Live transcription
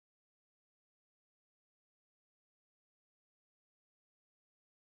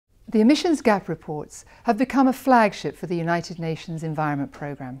The emissions gap reports have become a flagship for the United Nations Environment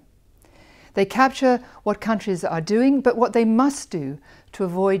Programme. They capture what countries are doing, but what they must do to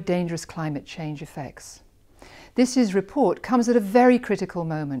avoid dangerous climate change effects. This year's report comes at a very critical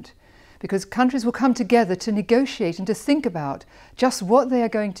moment because countries will come together to negotiate and to think about just what they are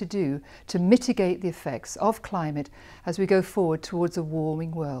going to do to mitigate the effects of climate as we go forward towards a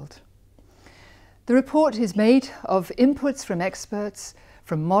warming world. The report is made of inputs from experts,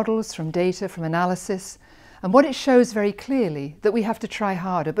 from models, from data, from analysis, and what it shows very clearly that we have to try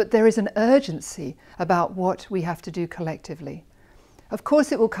harder, but there is an urgency about what we have to do collectively. Of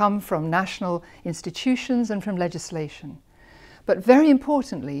course, it will come from national institutions and from legislation. But very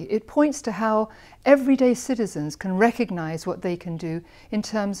importantly, it points to how everyday citizens can recognise what they can do in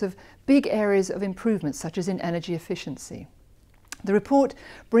terms of big areas of improvement, such as in energy efficiency. The report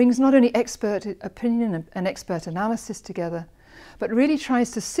brings not only expert opinion and expert analysis together, but really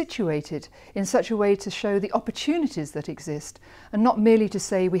tries to situate it in such a way to show the opportunities that exist and not merely to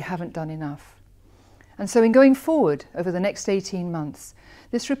say we haven't done enough. And so in going forward over the next 18 months,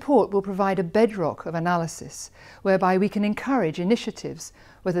 this report will provide a bedrock of analysis whereby we can encourage initiatives,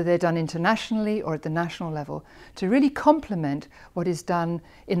 whether they're done internationally or at the national level, to really complement what is done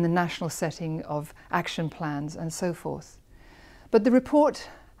in the national setting of action plans and so forth. But the report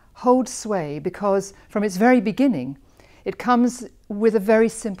holds sway because from its very beginning, it comes with a very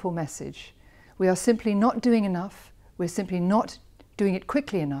simple message. We are simply not doing enough, we're simply not doing it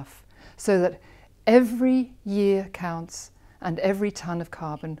quickly enough, so that every year counts and every tonne of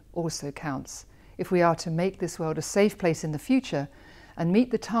carbon also counts if we are to make this world a safe place in the future and meet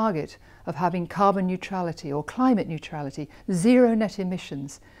the target of having carbon neutrality or climate neutrality, zero net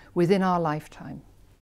emissions within our lifetime.